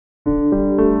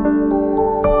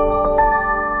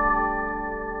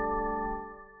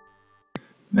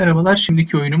Merhabalar,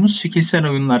 şimdiki oyunumuz ekilsel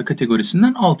oyunlar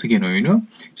kategorisinden altıgen oyunu.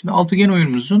 Şimdi altıgen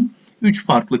oyunumuzun 3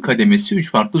 farklı kademesi,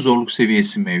 3 farklı zorluk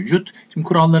seviyesi mevcut. Şimdi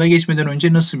kurallara geçmeden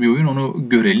önce nasıl bir oyun onu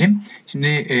görelim. Şimdi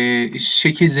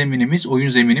şekil zeminimiz, oyun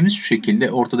zeminimiz şu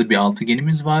şekilde. Ortada bir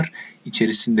altıgenimiz var.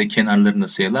 İçerisinde kenarlarında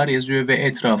sayılar yazıyor ve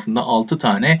etrafında 6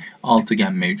 tane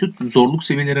altıgen mevcut. Zorluk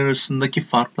seviyeleri arasındaki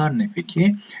farklar ne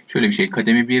peki? Şöyle bir şey,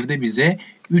 kademe 1'de bize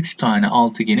 3 tane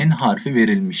altıgenin harfi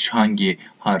verilmiş. Hangi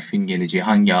harfin geleceği,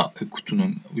 hangi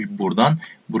kutunun buradan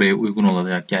buraya uygun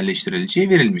olarak yerleştirileceği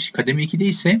verilmiş. Kademe 2'de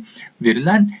ise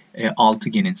verilen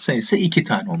altıgenin sayısı 2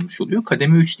 tane olmuş oluyor.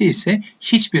 Kademe 3'te ise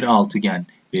hiçbir altıgen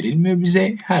verilmiyor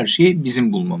bize. Her şeyi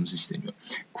bizim bulmamız isteniyor.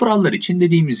 Kurallar için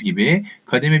dediğimiz gibi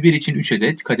kademe 1 için 3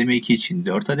 adet, kademe 2 için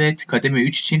 4 adet, kademe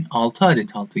 3 için 6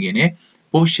 adet altıgeni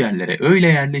boş yerlere öyle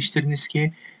yerleştiriniz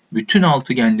ki bütün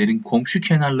altıgenlerin komşu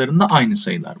kenarlarında aynı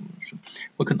sayılar bulunsun.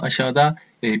 Bakın aşağıda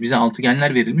bize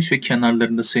altıgenler verilmiş ve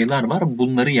kenarlarında sayılar var.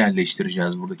 Bunları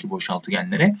yerleştireceğiz buradaki boş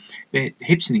altıgenlere ve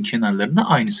hepsinin kenarlarında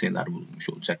aynı sayılar bulunmuş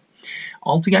olacak.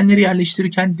 Altıgenleri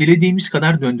yerleştirirken dilediğimiz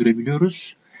kadar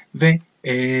döndürebiliyoruz ve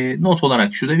not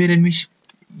olarak şu da verilmiş.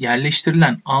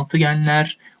 Yerleştirilen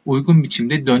altıgenler uygun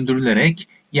biçimde döndürülerek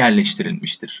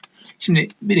yerleştirilmiştir. Şimdi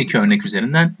bir iki örnek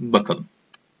üzerinden bakalım.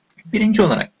 Birinci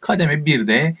olarak kademe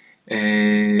 1'de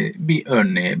bir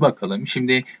örneğe bakalım.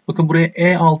 Şimdi bakın buraya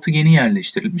E altıgeni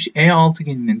yerleştirilmiş. E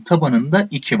altıgeninin tabanında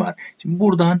 2 var. Şimdi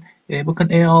buradan bakın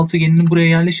E altıgenini buraya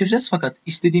yerleştireceğiz fakat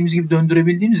istediğimiz gibi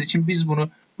döndürebildiğimiz için biz bunu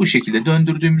bu şekilde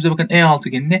döndürdüğümüzde bakın E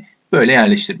altıgenini böyle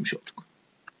yerleştirmiş olduk.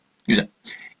 Güzel.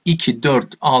 2,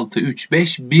 4, 6, 3,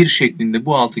 5, 1 şeklinde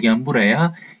bu altıgen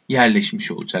buraya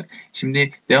yerleşmiş olacak.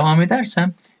 Şimdi devam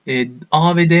edersem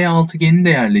A ve D altıgenini de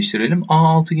yerleştirelim. A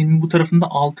altıgeninin bu tarafında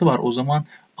 6 var. O zaman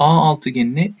A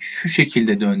altıgenini şu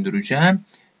şekilde döndüreceğim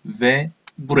ve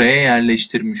buraya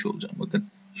yerleştirmiş olacağım. Bakın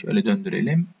şöyle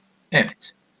döndürelim.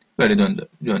 Evet. Böyle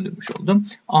döndürmüş oldum.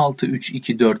 6, 3,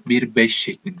 2, 4, 1, 5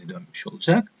 şeklinde dönmüş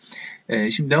olacak.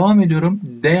 Şimdi devam ediyorum.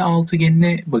 D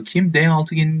altıgenine bakayım. D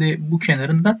altıgeninde bu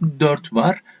kenarında 4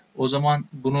 var. O zaman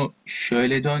bunu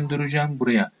şöyle döndüreceğim.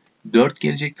 Buraya 4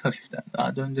 gelecek. Hafiften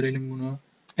daha döndürelim bunu.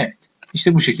 Evet.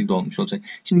 İşte bu şekilde olmuş olacak.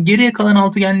 Şimdi geriye kalan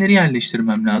altıgenleri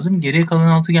yerleştirmem lazım. Geriye kalan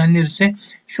altıgenler ise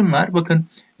şunlar. Bakın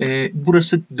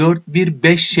burası 4, 1,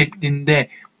 5 şeklinde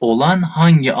olan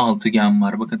hangi altıgen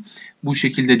var? Bakın bu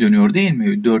şekilde dönüyor değil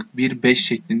mi? 4, 1, 5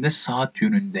 şeklinde saat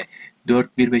yönünde.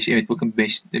 4, 1, 5 evet bakın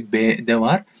 5 B'de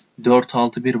var. 4,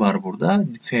 6, 1 var burada.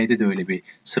 F'de de öyle bir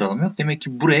sıralama yok. Demek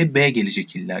ki buraya B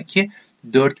gelecek illaki.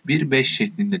 4, 1, 5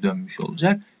 şeklinde dönmüş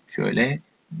olacak. Şöyle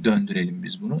döndürelim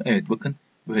biz bunu. Evet bakın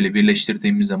böyle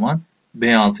birleştirdiğimiz zaman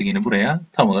B altıgeni buraya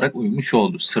tam olarak uymuş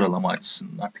oldu sıralama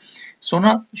açısından.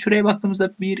 Sonra şuraya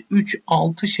baktığımızda 1, 3,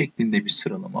 6 şeklinde bir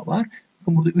sıralama var.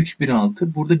 Bakın burada 3, 1,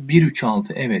 6. Burada 1, 3,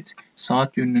 6. Evet.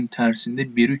 Saat yönünün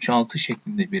tersinde 1, 3, 6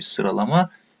 şeklinde bir sıralama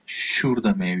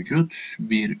şurada mevcut.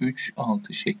 1, 3,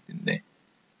 6 şeklinde.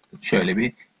 Şöyle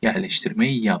bir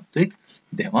yerleştirmeyi yaptık.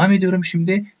 Devam ediyorum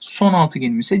şimdi. Son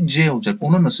altıgenim ise C olacak.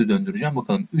 Onu nasıl döndüreceğim?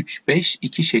 Bakalım 3, 5,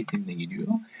 2 şeklinde gidiyor.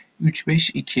 3, 5,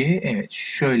 2. Evet.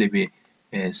 Şöyle bir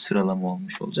sıralama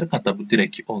olmuş olacak. Hatta bu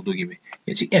direkt olduğu gibi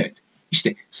gelecek. Evet.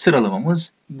 İşte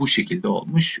sıralamamız bu şekilde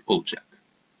olmuş olacak.